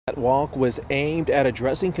That walk was aimed at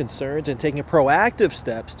addressing concerns and taking proactive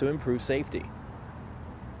steps to improve safety.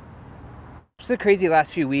 It's a crazy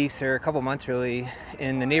last few weeks, or a couple months really,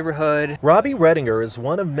 in the neighborhood. Robbie Redinger is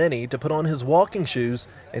one of many to put on his walking shoes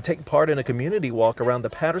and take part in a community walk around the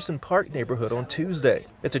Patterson Park neighborhood on Tuesday.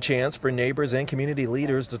 It's a chance for neighbors and community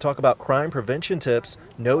leaders to talk about crime prevention tips,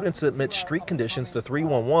 note and submit street conditions to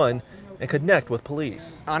 311, and connect with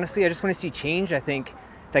police. Honestly, I just want to see change. I think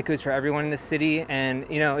that goes for everyone in the city, and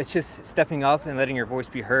it's just stepping up and letting your voice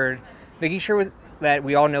be heard, making sure that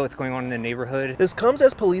we all know what's going on in the neighborhood. This comes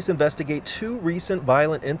as police investigate two recent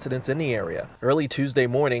violent incidents in the area. Early Tuesday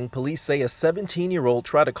morning, police say a 17-year-old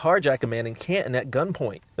tried to carjack a man in Canton at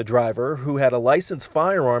gunpoint. The driver, who had a licensed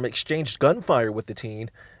firearm, exchanged gunfire with the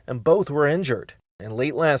teen, and both were injured. And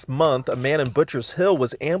late last month, a man in Butchers Hill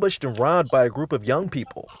was ambushed and robbed by a group of young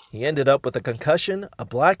people. He ended up with a concussion, a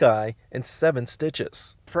black eye, and 7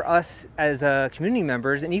 stitches. For us as community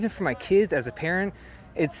members, and even for my kids as a parent,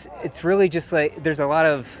 it's really just like there's a lot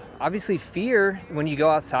of obviously fear when you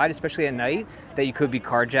go outside, especially at night, that you could be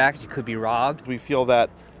carjacked, you could be robbed. We feel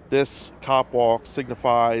that this cop walk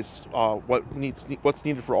signifies what's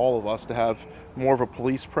needed for all of us to have more of a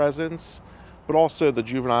police presence, but also the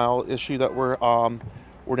juvenile issue that we're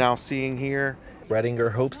now seeing here.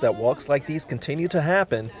 Redinger hopes that walks like these continue to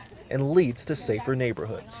happen and leads to safer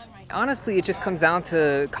neighborhoods. Honestly, it just comes down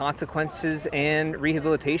to consequences and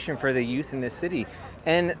rehabilitation for the youth in this city.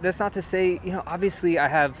 And that's not to say, obviously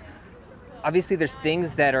there's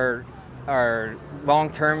things that are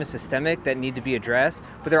long-term and systemic that need to be addressed,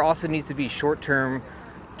 but there also needs to be short-term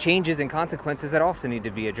changes and consequences that also need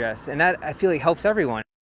to be addressed. And that, I feel like, helps everyone.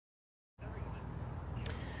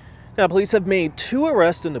 Now, police have made 2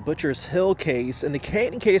 arrests in the Butchers Hill case. In the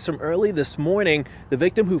Canton case from early this morning, the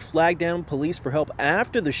victim who flagged down police for help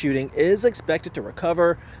after the shooting is expected to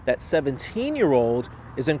recover. That 17-year-old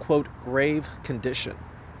is in, quote, grave condition.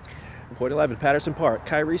 Reporting live at Patterson Park,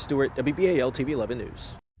 Kyrie Stewart, WBAL-TV 11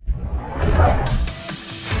 News.